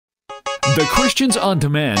The Christians on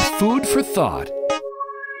Demand Food for Thought.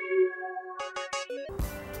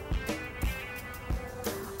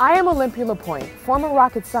 I am Olympia LePoint, former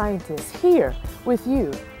rocket scientist, here with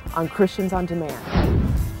you on Christians on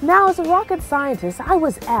Demand. Now, as a rocket scientist, I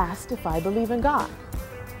was asked if I believe in God.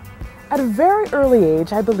 At a very early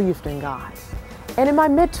age, I believed in God. And in my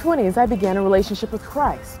mid-20s, I began a relationship with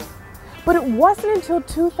Christ. But it wasn't until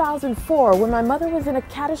 2004, when my mother was in a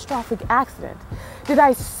catastrophic accident, did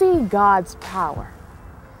I see God's power.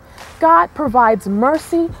 God provides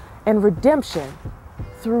mercy and redemption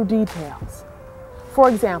through details. For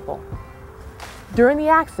example, during the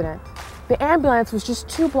accident, the ambulance was just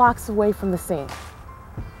 2 blocks away from the scene.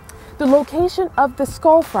 The location of the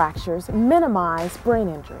skull fractures minimized brain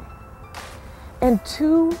injury, and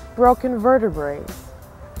 2 broken vertebrae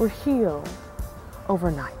were healed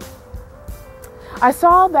overnight. I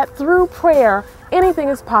saw that through prayer, anything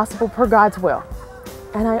is possible per God's will.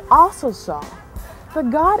 And I also saw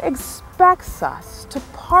that God expects us to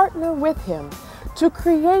partner with Him to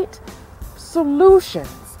create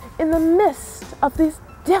solutions in the midst of these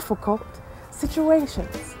difficult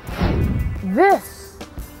situations. This,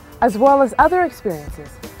 as well as other experiences,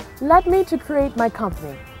 led me to create my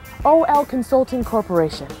company, OL Consulting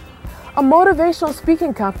Corporation, a motivational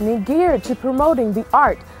speaking company geared to promoting the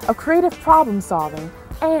art of creative problem solving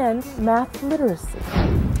and math literacy.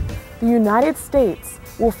 The United States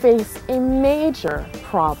will face a major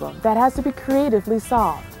problem that has to be creatively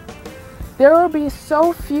solved. There will be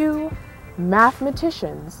so few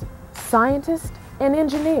mathematicians, scientists, and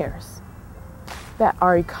engineers that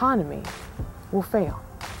our economy will fail.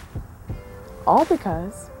 All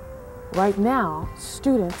because right now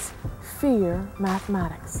students fear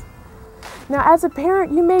mathematics. Now, as a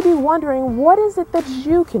parent, you may be wondering, what is it that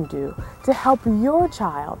you can do to help your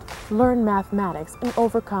child learn mathematics and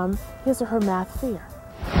overcome his or her math fear?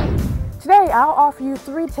 Today, I'll offer you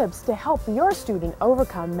 3 tips to help your student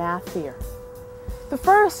overcome math fear. The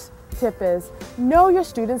first tip is, know your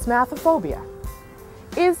student's mathophobia.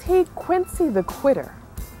 Is he Quincy the quitter?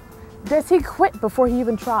 Does he quit before he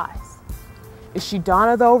even tries? Is she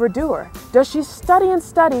Donna the overdoer? Does she study and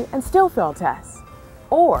still fail tests?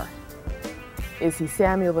 Or is he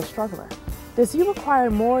Samuel the struggler? Does he require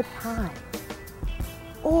more time?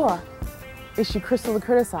 Or is she Crystal the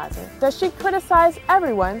criticizer? Does she criticize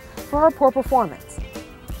everyone for her poor performance?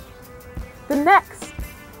 The next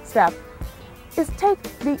step is take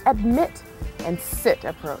the admit and sit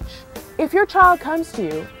approach. If your child comes to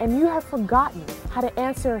you and you have forgotten how to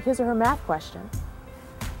answer his or her math question,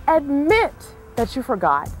 admit that you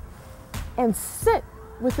forgot and sit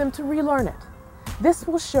with them to relearn it. This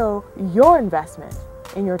will show your investment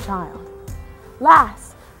in your child.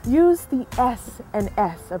 Last, use the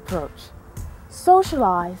S&S approach.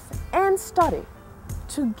 Socialize and study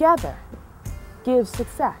together gives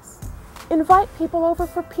success. Invite people over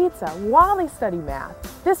for pizza while they study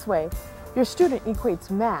math. This way, your student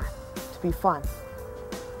equates math to be fun.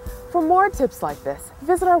 For more tips like this,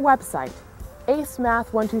 visit our website,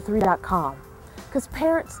 acemath123.com, because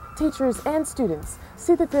parents, teachers, and students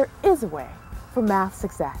see that there is a way for math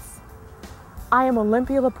success. I am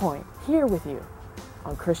Olympia LePoint, here with you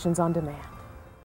on Christians on Demand.